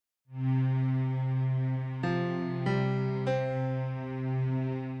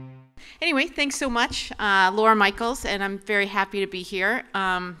Anyway, thanks so much, Laura Michaelis, and I'm very happy to be here.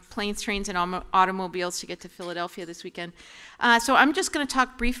 Planes, trains, and automobiles to get to Philadelphia this weekend. So I'm just going to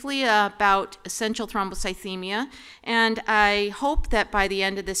talk briefly about essential thrombocythemia, and I hope that by the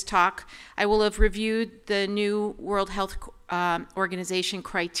end of this talk, I will have reviewed the new World Health Organization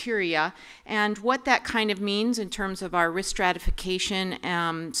criteria and what that kind of means in terms of our risk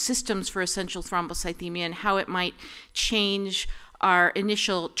stratification systems for essential thrombocythemia and how it might change our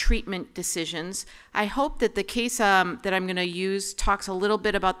initial treatment decisions. I hope that the case that I'm going to use talks a little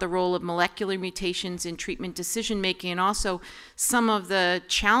bit about the role of molecular mutations in treatment decision making and also some of the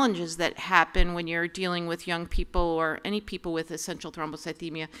challenges that happen when you're dealing with young people or any people with essential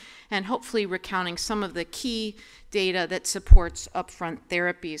thrombocythemia, and hopefully recounting some of the key data that supports upfront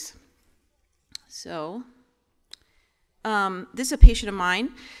therapies. So this is a patient of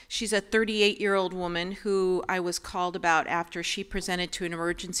mine. She's a 38-year-old woman who I was called about after she presented to an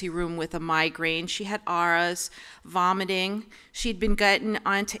emergency room with a migraine. She had auras, vomiting. She'd been gotten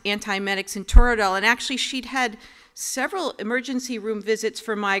onto antiemetics and Toradol, and actually she'd had several emergency room visits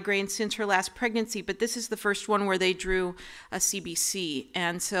for migraine since her last pregnancy, but this is the first one where they drew a CBC.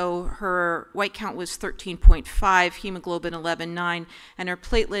 And so her white count was 13.5, hemoglobin 11.9, and her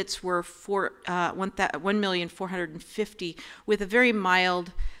platelets were 1,450,000 with a very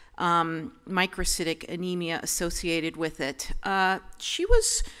mild microcytic anemia associated with it. I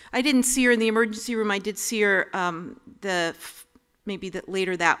didn't see her in the emergency room. I did see her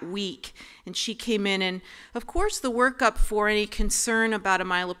later that week, and she came in, and of course the workup for any concern about a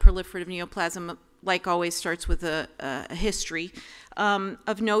myeloproliferative neoplasm, like always, starts with a history.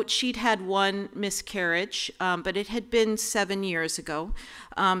 Of note, she'd had one miscarriage, but it had been 7 years ago.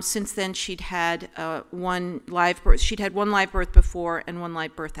 Since then, she'd had one live birth. She'd had one live birth before and one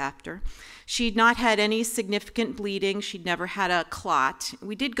live birth after. She'd not had any significant bleeding. She'd never had a clot.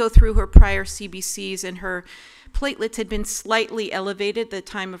 We did go through her prior CBCs, and her platelets had been slightly elevated at the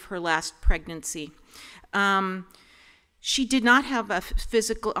time of her last pregnancy. She did not have a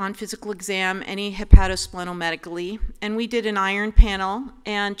physical exam any hepatosplenomegaly, and we did an iron panel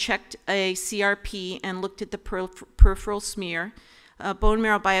and checked a CRP and looked at the peripheral smear. A bone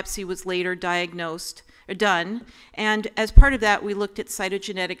marrow biopsy was later done, and as part of that, we looked at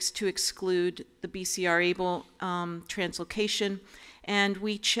cytogenetics to exclude the BCR-ABL translocation, and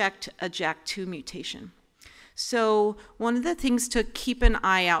we checked a JAK2 mutation. So one of the things to keep an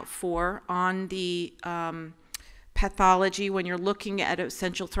eye out for on the pathology when you're looking at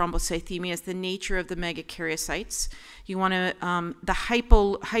essential thrombocythemia is the nature of the megakaryocytes. You want to, the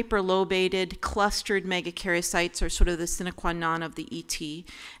hyperlobated, clustered megakaryocytes are sort of the sine qua non of the ET.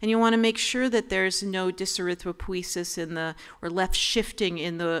 And you want to make sure that there's no dyserythropoiesis or left shifting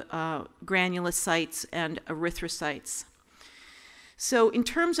in the granulocytes and erythrocytes. So in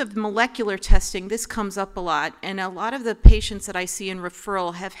terms of molecular testing, this comes up a lot, and a lot of the patients that I see in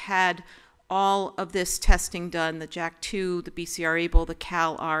referral have had all of this testing done, the JAK2, the BCR-ABL, the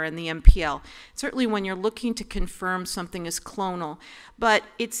CAL-R, and the MPL. Certainly when you're looking to confirm something is clonal, but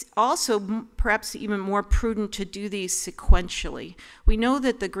it's also perhaps even more prudent to do these sequentially. We know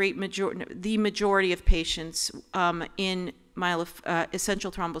that the majority of patients in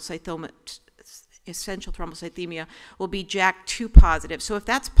essential thrombocythemia will be JAK2 positive. So if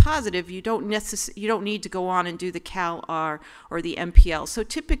that's positive, you don't need to go on and do the CAL-R or the MPL. So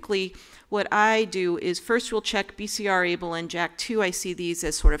typically what I do is first we'll check BCR-ABL and JAK2. I see these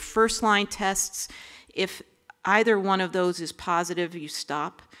as sort of first-line tests. If either one of those is positive, you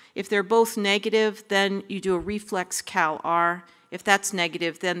stop. If they're both negative, then you do a reflex CAL-R. If that's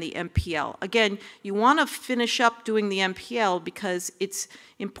negative, then the MPL. Again, you want to finish up doing the MPL because it's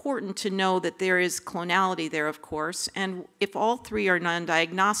important to know that there is clonality there, of course. And if all three are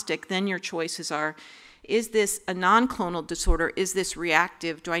non-diagnostic, then your choices are, is this a non-clonal disorder? Is this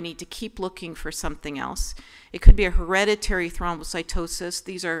reactive? Do I need to keep looking for something else? It could be a hereditary thrombocytosis.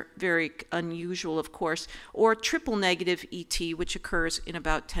 These are very unusual, of course. Or triple negative ET, which occurs in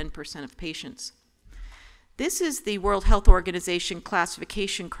about 10% of patients. This is the World Health Organization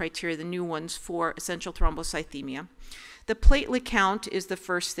classification criteria, the new ones for essential thrombocythemia. The platelet count is the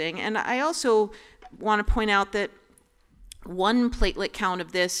first thing, and I also want to point out that one platelet count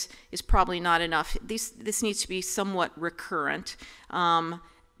of this is probably not enough. This needs to be somewhat recurrent.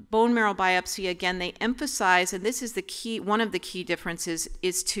 Bone marrow biopsy, again, they emphasize, and this is the key, one of the key differences,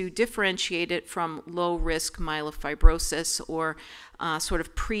 is to differentiate it from low-risk myelofibrosis or sort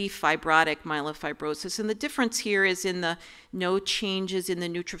of pre-fibrotic myelofibrosis. And the difference here is in the no changes in the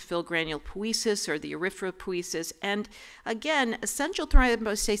neutrophil granulopoiesis or the erythropoiesis. And again, essential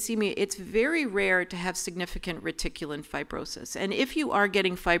thrombocythemia, it's very rare to have significant reticulin fibrosis. And if you are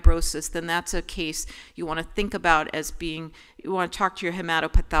getting fibrosis, then that's a case you want to think about as being, you want to talk to your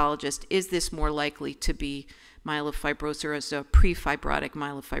hematopathologist. Is this more likely to be myelofibrosis or as a pre-fibrotic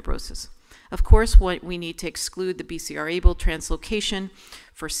myelofibrosis? Of course, we need to exclude the BCR-ABL translocation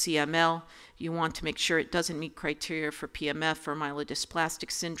for CML. You want to make sure it doesn't meet criteria for PMF or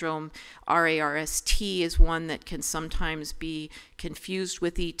myelodysplastic syndrome. RARST is one that can sometimes be confused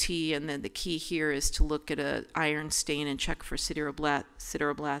with ET, and then the key here is to look at an iron stain and check for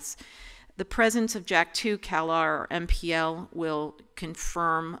sideroblasts. The presence of JAK2, CALR, or MPL will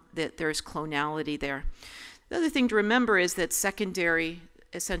confirm that there's clonality there. The other thing to remember is that secondary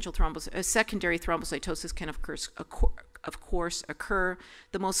thrombocytosis can of course occur.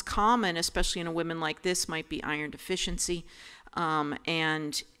 The most common, especially in a woman like this, might be iron deficiency.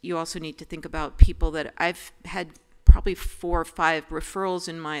 And you also need to think about people that I've had probably 4 or 5 referrals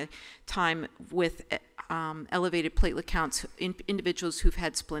in my time with elevated platelet counts in individuals who've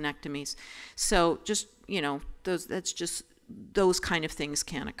had splenectomies. So just, you know, those kind of things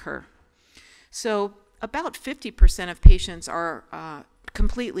can occur. So about 50% of patients are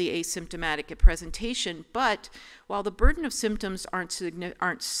completely asymptomatic at presentation, but while the burden of symptoms aren't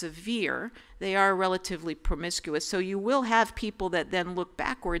severe, they are relatively promiscuous. So you will have people that then look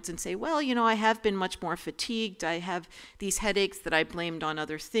backwards and say, well, you know, I have been much more fatigued. I have these headaches that I blamed on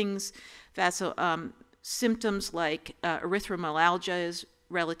other things. Symptoms like erythromelalgia is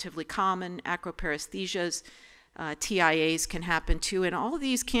relatively common, acroparesthesias, TIAs can happen too, and all of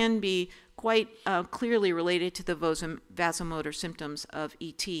these can be quite clearly related to the vasomotor symptoms of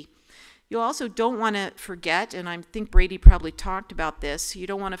ET. You also don't want to forget, and I think Brady probably talked about this, you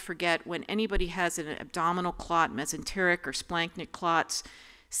don't want to forget when anybody has an abdominal clot, mesenteric or splanchnic clots,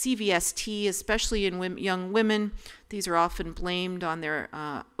 CVST, especially in young women, these are often blamed on their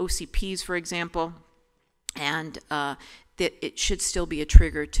OCPs, for example, and that it should still be a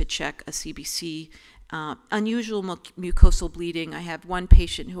trigger to check a CBC. Unusual mucosal bleeding. I have one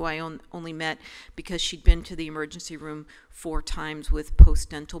patient who I only met because she'd been to the emergency room 4 times with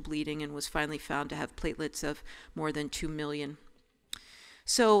post-dental bleeding and was finally found to have platelets of more than 2 million.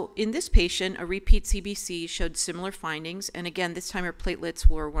 So in this patient, a repeat CBC showed similar findings, and again, this time her platelets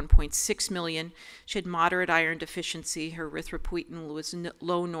were 1.6 million. She had moderate iron deficiency. Her erythropoietin was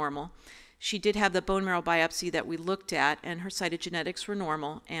low normal. She did have the bone marrow biopsy that we looked at, and her cytogenetics were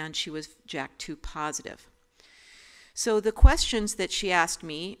normal, and she was JAK2 positive. So the questions that she asked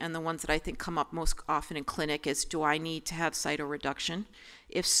me, and the ones that I think come up most often in clinic, is do I need to have cytoreduction?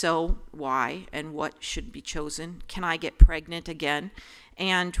 If so, why, and what should be chosen? Can I get pregnant again?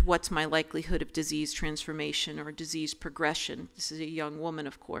 And what's my likelihood of disease transformation or disease progression? This is a young woman,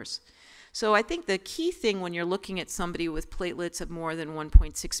 of course. So I think the key thing when you're looking at somebody with platelets of more than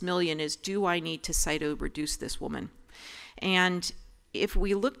 1.6 million is, do I need to cytoreduce this woman? And if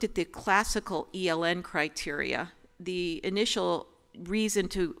we looked at the classical ELN criteria, the initial reason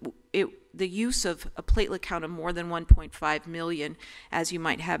the use of a platelet count of more than 1.5 million, as you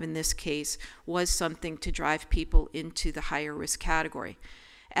might have in this case, was something to drive people into the higher risk category.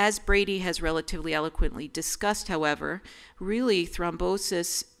 As Brady has relatively eloquently discussed, however, really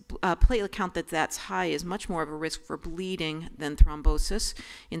thrombosis, platelet count that's high is much more of a risk for bleeding than thrombosis.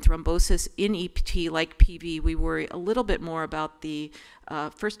 In thrombosis, in EPT, like PV, we worry a little bit more about the,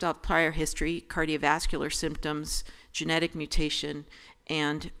 first off, prior history, cardiovascular symptoms, genetic mutation,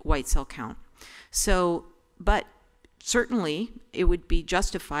 and white cell count. So, but certainly it would be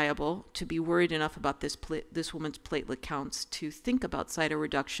justifiable to be worried enough about this woman's platelet counts to think about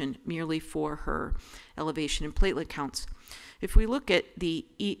cytoreduction merely for her elevation in platelet counts. If we look at the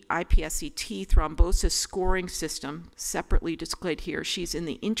IPSCT thrombosis scoring system, separately displayed here, she's in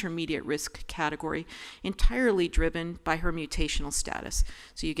the intermediate risk category, entirely driven by her mutational status.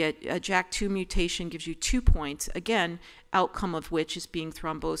 So you get a JAK2 mutation, gives you 2 points, again, outcome of which is being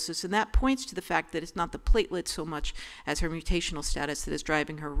thrombosis, and that points to the fact that it's not the platelet so much as her mutational status that is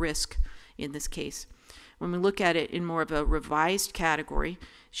driving her risk in this case. When we look at it in more of a revised category,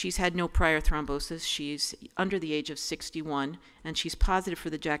 she's had no prior thrombosis, she's under the age of 61, and she's positive for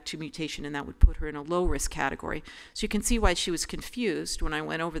the JAK2 mutation, and that would put her in a low-risk category. So you can see why she was confused when I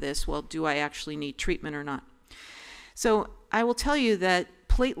went over this. Well, do I actually need treatment or not? So I will tell you that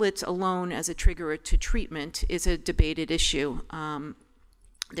platelets alone as a trigger to treatment is a debated issue.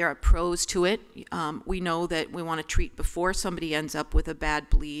 There are pros to it. We know that we want to treat before somebody ends up with a bad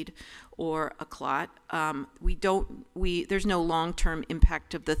bleed or a clot. There's no long-term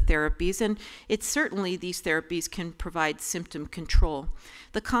impact of the therapies, and it's certainly these therapies can provide symptom control.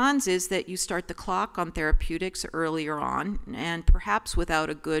 The cons is that you start the clock on therapeutics earlier on, and perhaps without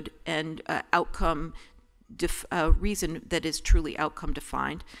a good and outcome reason that is truly outcome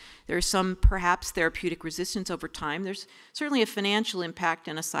defined. There's some perhaps therapeutic resistance over time. There's certainly a financial impact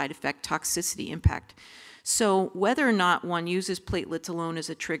and a side effect toxicity impact. So whether or not one uses platelets alone as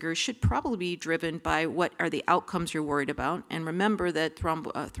a trigger should probably be driven by what are the outcomes you're worried about. And remember that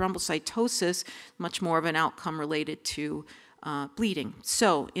thrombocytosis, much more of an outcome related to bleeding.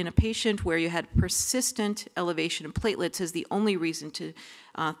 So in a patient where you had persistent elevation in platelets as the only reason to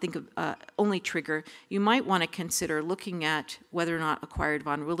think of only trigger, you might want to consider looking at whether or not acquired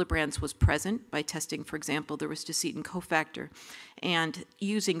von Willebrand's was present by testing, for example, the ristocetin cofactor, and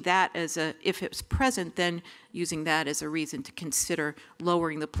using that as if it's present, then using that as a reason to consider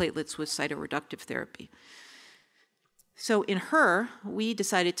lowering the platelets with cytoreductive therapy. So in her, we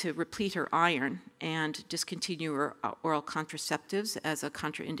decided to replete her iron and discontinue her oral contraceptives as a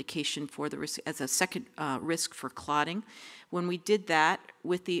contraindication for the risk, as a second risk for clotting. When we did that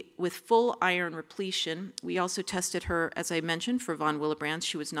with full iron repletion, we also tested her, as I mentioned, for von Willebrand's.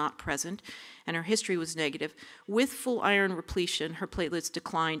 She was not present, and her history was negative. With full iron repletion, her platelets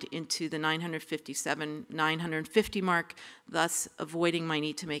declined into the 957, 950 mark, thus avoiding my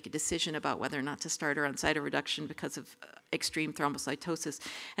need to make a decision about whether or not to start her on cytoreduction because of extreme thrombocytosis.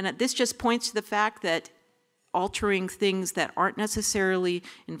 And this just points to the fact that altering things that aren't necessarily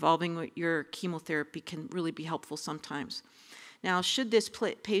involving your chemotherapy can really be helpful sometimes. Now, should this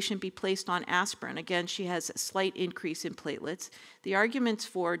patient be placed on aspirin? Again, she has a slight increase in platelets. The arguments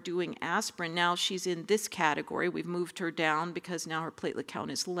for doing aspirin, now she's in this category. We've moved her down because now her platelet count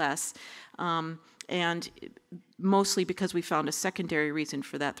is less, and mostly because we found a secondary reason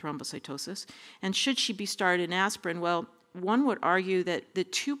for that thrombocytosis. And should she be started in aspirin? Well, one would argue that the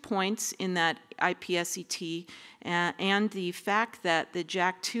 2 points in that IPSCT and the fact that the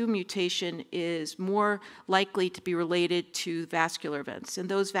JAK2 mutation is more likely to be related to vascular events. And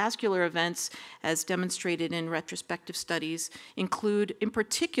those vascular events, as demonstrated in retrospective studies, include, in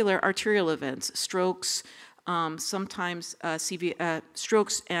particular, arterial events, strokes, sometimes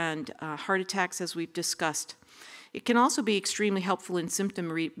strokes and heart attacks, as we've discussed. It can also be extremely helpful in symptom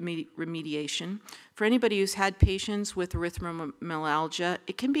remediation. For anybody who's had patients with erythromelalgia,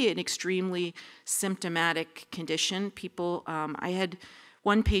 it can be an extremely symptomatic condition. I had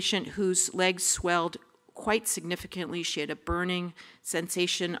one patient whose legs swelled quite significantly. She had a burning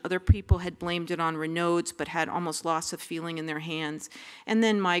sensation. Other people had blamed it on Raynaud's, but had almost loss of feeling in their hands. And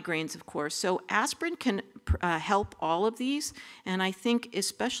then migraines, of course. So aspirin can help all of these. And I think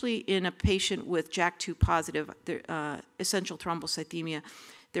especially in a patient with JAK2 positive essential thrombocythemia,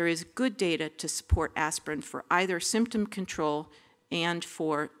 there is good data to support aspirin for either symptom control and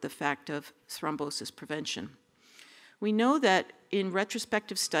for the fact of thrombosis prevention. We know that in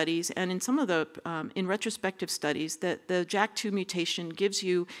retrospective studies, and in some of the in retrospective studies, that the JAK2 mutation gives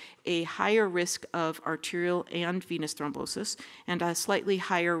you a higher risk of arterial and venous thrombosis, and a slightly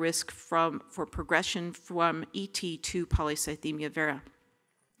higher risk for progression from ET to polycythemia vera.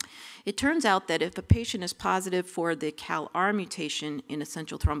 It turns out that if a patient is positive for the CALR mutation in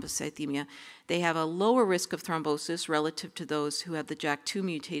essential thrombocythemia, they have a lower risk of thrombosis relative to those who have the JAK2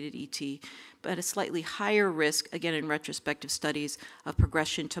 mutated ET, but a slightly higher risk, again in retrospective studies, of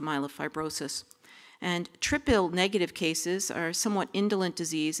progression to myelofibrosis. And triple negative cases are somewhat indolent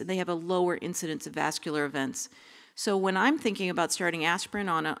disease, and they have a lower incidence of vascular events. So when I'm thinking about starting aspirin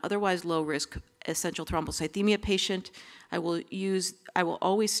on an otherwise low-risk essential thrombocythemia patient, I will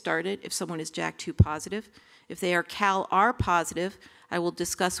always start it if someone is JAK2 positive. If they are CALR positive, I will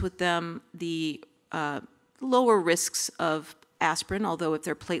discuss with them the lower risks of aspirin, although if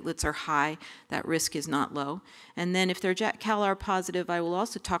their platelets are high, that risk is not low. And then if they're CALR positive, I will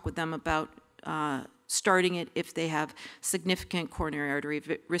also talk with them about starting it if they have significant coronary artery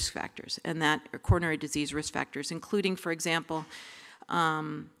risk factors, and that are coronary disease risk factors, including, for example,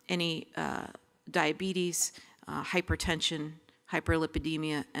 any diabetes, hypertension,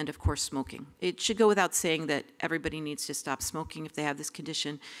 hyperlipidemia, and of course smoking. It should go without saying that everybody needs to stop smoking if they have this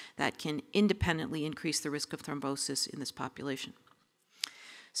condition that can independently increase the risk of thrombosis in this population.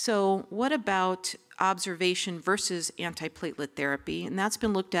 So what about observation versus antiplatelet therapy? And that's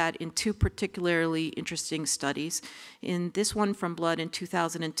been looked at in two particularly interesting studies. In this one from Blood in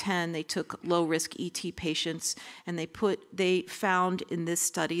 2010, they took low-risk ET patients, and they found in this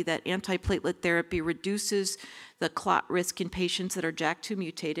study that antiplatelet therapy reduces the clot risk in patients that are JAK2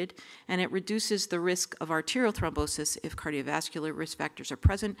 mutated, and it reduces the risk of arterial thrombosis if cardiovascular risk factors are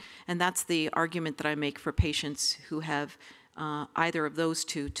present, and that's the argument that I make for patients who have either of those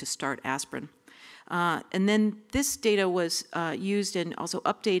two to start aspirin. And then this data was used and also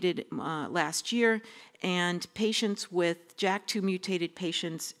updated last year, and patients with JAK2 mutated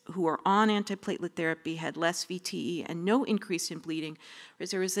patients who are on antiplatelet therapy had less VTE and no increase in bleeding,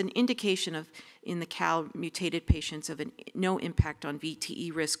 whereas there was an indication of, in the CAL mutated patients, of no impact on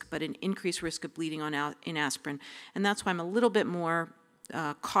VTE risk, but an increased risk of bleeding in aspirin. And that's why I'm a little bit more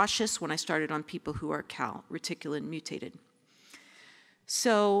cautious when I started on people who are CAL reticulin mutated.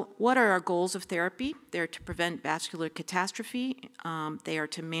 So what are our goals of therapy? They're to prevent vascular catastrophe. They are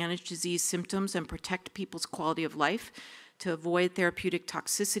to manage disease symptoms and protect people's quality of life, to avoid therapeutic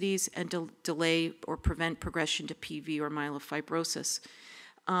toxicities, and to delay or prevent progression to PV or myelofibrosis.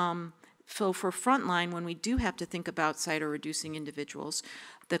 So for frontline, when we do have to think about cytoreducing individuals,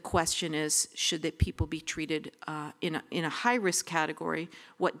 the question is, should the people be treated in a high-risk category?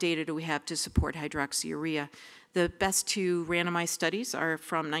 What data do we have to support hydroxyurea? The best two randomized studies are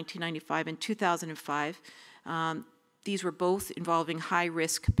from 1995 and 2005. These were both involving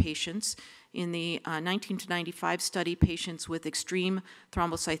high-risk patients. In the 1995 study, patients with extreme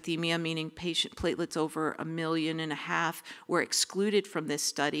thrombocythemia, meaning patient platelets over 1.5 million, were excluded from this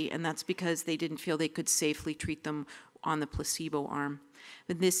study, and that's because they didn't feel they could safely treat them on the placebo arm.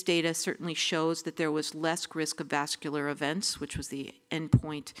 But this data certainly shows that there was less risk of vascular events, which was the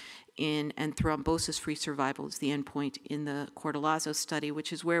endpoint and thrombosis-free survival is the endpoint in the Cortellazzo study,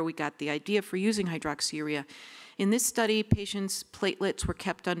 which is where we got the idea for using hydroxyurea. In this study, patients' platelets were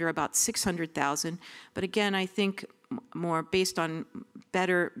kept under about 600,000, but again, I think more based on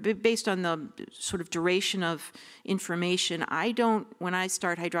the sort of duration of information, when I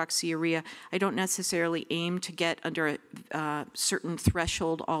start hydroxyurea, I don't necessarily aim to get under a certain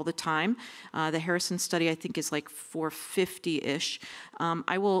threshold all the time. The Harrison study, I think, is like 450-ish.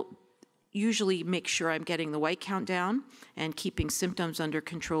 I will usually make sure I'm getting the white count down and keeping symptoms under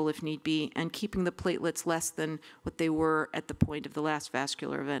control if need be, and keeping the platelets less than what they were at the point of the last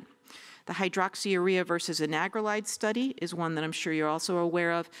vascular event. The hydroxyurea versus anagrelide study is one that I'm sure you're also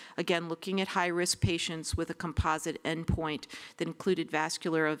aware of, again, looking at high-risk patients with a composite endpoint that included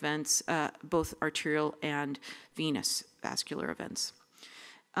vascular events, both arterial and venous vascular events.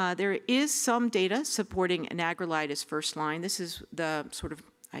 There is some data supporting anagrelide as first line. This is the sort of,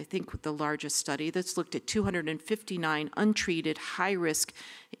 I think, the largest study that's looked at 259 untreated high-risk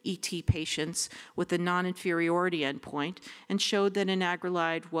ET patients with a non-inferiority endpoint and showed that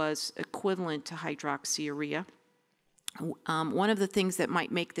anagrelide was equivalent to hydroxyurea. One of the things that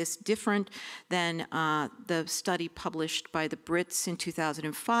might make this different than the study published by the Brits in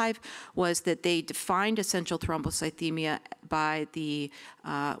 2005 was that they defined essential thrombocythemia by the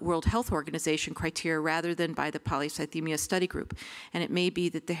World Health Organization criteria rather than by the polycythemia study group. And it may be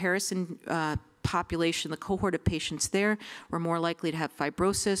that the Harrison population, the cohort of patients there, were more likely to have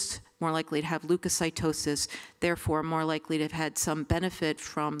fibrosis, more likely to have leukocytosis, therefore more likely to have had some benefit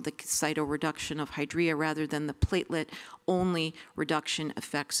from the cytoreduction of hydrea rather than the platelet-only reduction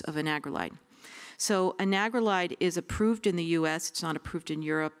effects of anagrelide. So anagrelide is approved in the US, it's not approved in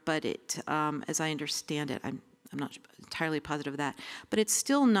Europe, but it, as I understand it, I'm not entirely positive of that, but it's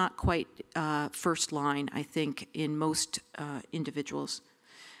still not quite first line, I think, in most individuals.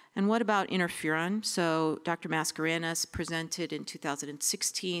 And what about interferon? So Dr. Mascarenhas presented in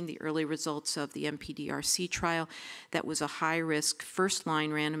 2016 the early results of the MPDRC trial that was a high-risk first-line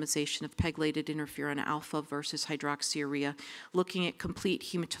randomization of pegylated interferon alpha versus hydroxyurea, looking at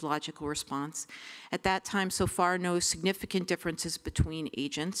complete hematological response. At that time, so far, no significant differences between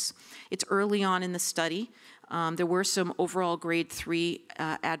agents. It's early on in the study. There were some overall grade 3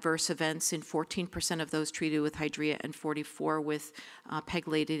 adverse events in 14% of those treated with hydrea and 44 with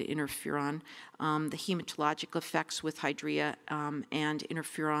pegylated interferon. The hematologic effects with hydrea and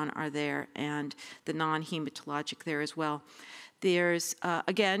interferon are there, and the non-hematologic there as well. There's,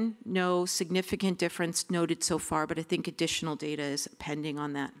 again, no significant difference noted so far, but I think additional data is pending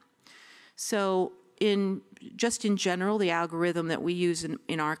on that. So just in general, the algorithm that we use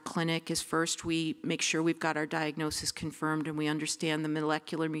in our clinic is first we make sure we've got our diagnosis confirmed and we understand the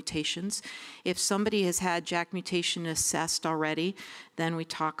molecular mutations. If somebody has had JAK mutation assessed already, then we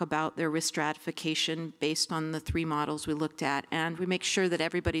talk about their risk stratification based on the 3 models we looked at, and we make sure that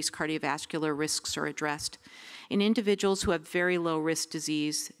everybody's cardiovascular risks are addressed. In individuals who have very low risk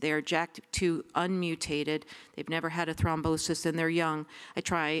disease, they are JAK2 unmutated, they've never had a thrombosis and they're young, I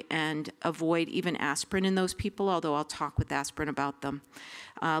try and avoid even aspirin in those people, although I'll talk with aspirin about them.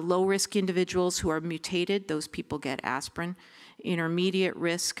 Low risk individuals who are mutated, those people get aspirin. Intermediate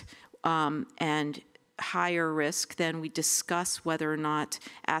risk and higher risk, then we discuss whether or not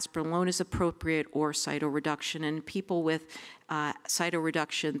aspirin alone is appropriate or cytoreduction. And people with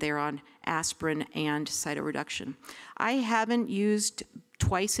cytoreduction, they're on aspirin and cytoreduction. I haven't used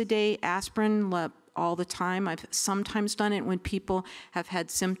twice a day aspirin all the time. I've sometimes done it when people have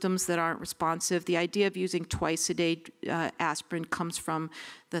had symptoms that aren't responsive. The idea of using twice a day aspirin comes from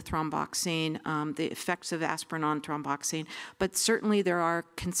the thromboxane, the effects of aspirin on thromboxane. But certainly there are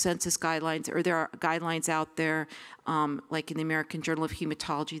consensus guidelines, or there are guidelines out there, like in the American Journal of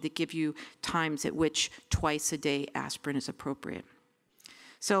Hematology, that give you times at which twice a day aspirin is appropriate.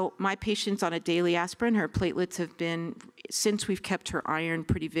 So my patient's on a daily aspirin. Her platelets have been, since we've kept her iron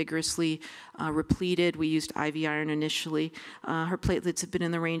pretty vigorously repleted, we used IV iron initially, her platelets have been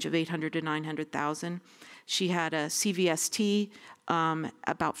in the range of 800 to 900,000. She had a CVST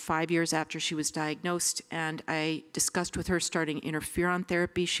about 5 years after she was diagnosed, and I discussed with her starting interferon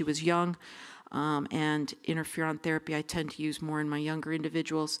therapy. She was young, and interferon therapy I tend to use more in my younger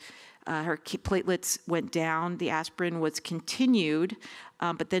individuals. Her platelets went down. The aspirin was continued,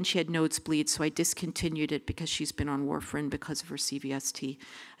 but then she had nodes bleed, so I discontinued it because she's been on warfarin because of her CVST.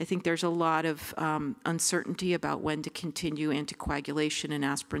 I think there's a lot of uncertainty about when to continue anticoagulation and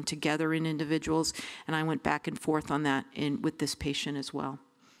aspirin together in individuals, and I went back and forth on that with this patient as well.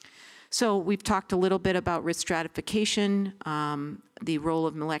 So we've talked a little bit about risk stratification, the role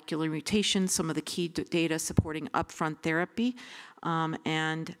of molecular mutations, some of the key data supporting upfront therapy,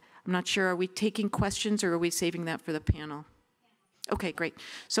 and I'm not sure, are we taking questions or are we saving that for the panel? Okay, great.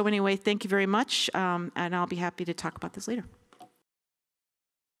 So anyway, thank you very much, and I'll be happy to talk about this later.